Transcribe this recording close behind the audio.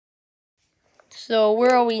So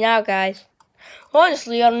where are we now, guys?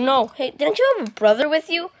 Honestly, I don't know. Hey, didn't you have a brother with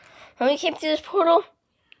you when we came to this portal?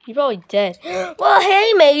 He's probably dead. Well,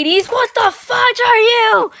 hey, mateys, what the fudge are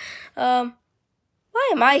you? Why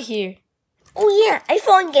am I here? Oh yeah, I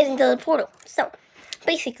followed you guys into the portal. So,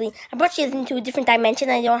 basically, I brought you guys into a different dimension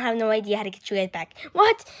and I don't have no idea how to get you guys back.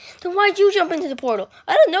 What? Then why'd you jump into the portal?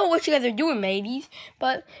 I don't know what you guys are doing, mateys,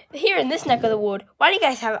 but here in this neck of the wood, why do you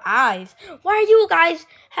guys have eyes? Why do you guys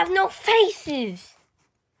have no faces?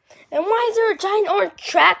 And why is there a giant orange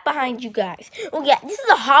track behind you guys? Oh yeah, this is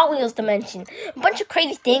a Hot Wheels dimension. A bunch of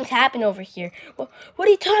crazy things happen over here. What are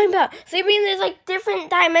you talking about? So you mean there's like different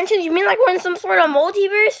dimensions? You mean like we're in some sort of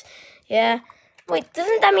multiverse? Yeah. Wait,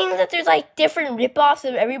 doesn't that mean that there's like different rip-offs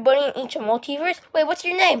of everybody in each multiverse? Wait, what's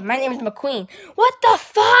your name? My name is McQueen. What the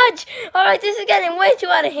fudge? Alright, this is getting way too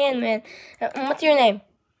out of hand, man. What's your name?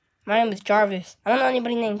 My name is Jarvis. I don't know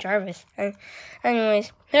anybody named Jarvis.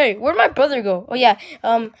 Anyways, hey, where'd my brother go? Oh yeah,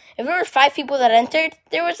 if there were 5 people that entered,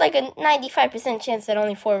 there was like a 95% chance that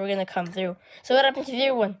only 4 were gonna come through. So what happened to the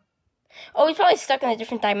other one? Oh, he's probably stuck in a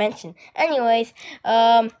different dimension. Anyways, do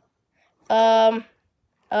you guys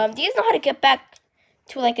know how to get back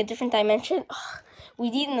to like a different dimension? Ugh,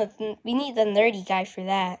 we need the nerdy guy for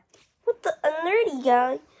that. What a nerdy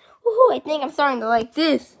guy? Woohoo! I think I'm starting to like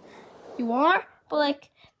this. You are? But like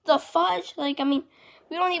the fudge, like I mean,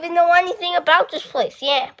 we don't even know anything about this place.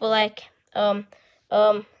 Yeah, but like, where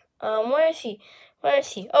is he? Where is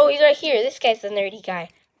he? Oh, he's right here. This guy's the nerdy guy.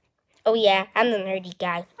 Oh yeah, I'm the nerdy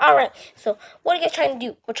guy. Alright, so what are you guys trying to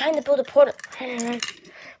do? We're trying to build a portal.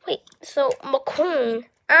 Wait, so McQueen,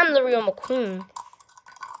 I'm the real McQueen.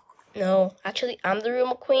 No, actually, I'm the real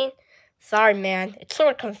McQueen. Sorry, man. It's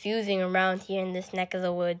sort of confusing around here in this neck of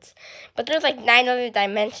the woods. But there's like 9 other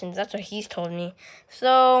dimensions. That's what he's told me.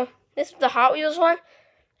 So, this is the Hot Wheels one.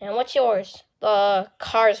 And what's yours? The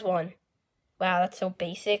Cars one. Wow, that's so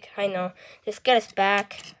basic. I know. Just get us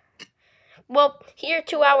back. Well, here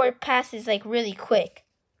 2 hour passes like really quick.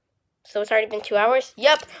 So it's already been 2 hours?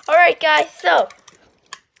 Yep. Alright, guys. So,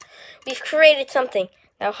 we've created something.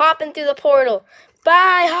 Now hop into the portal.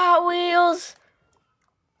 Bye, Hot Wheels.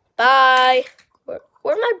 Bye.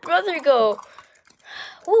 Where'd my brother go?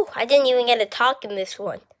 Ooh, I didn't even get to talk in this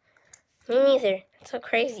one. Me neither. It's so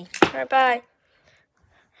crazy. Alright, bye.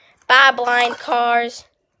 Bye, blind cars.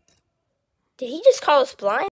 Did he just call us blind?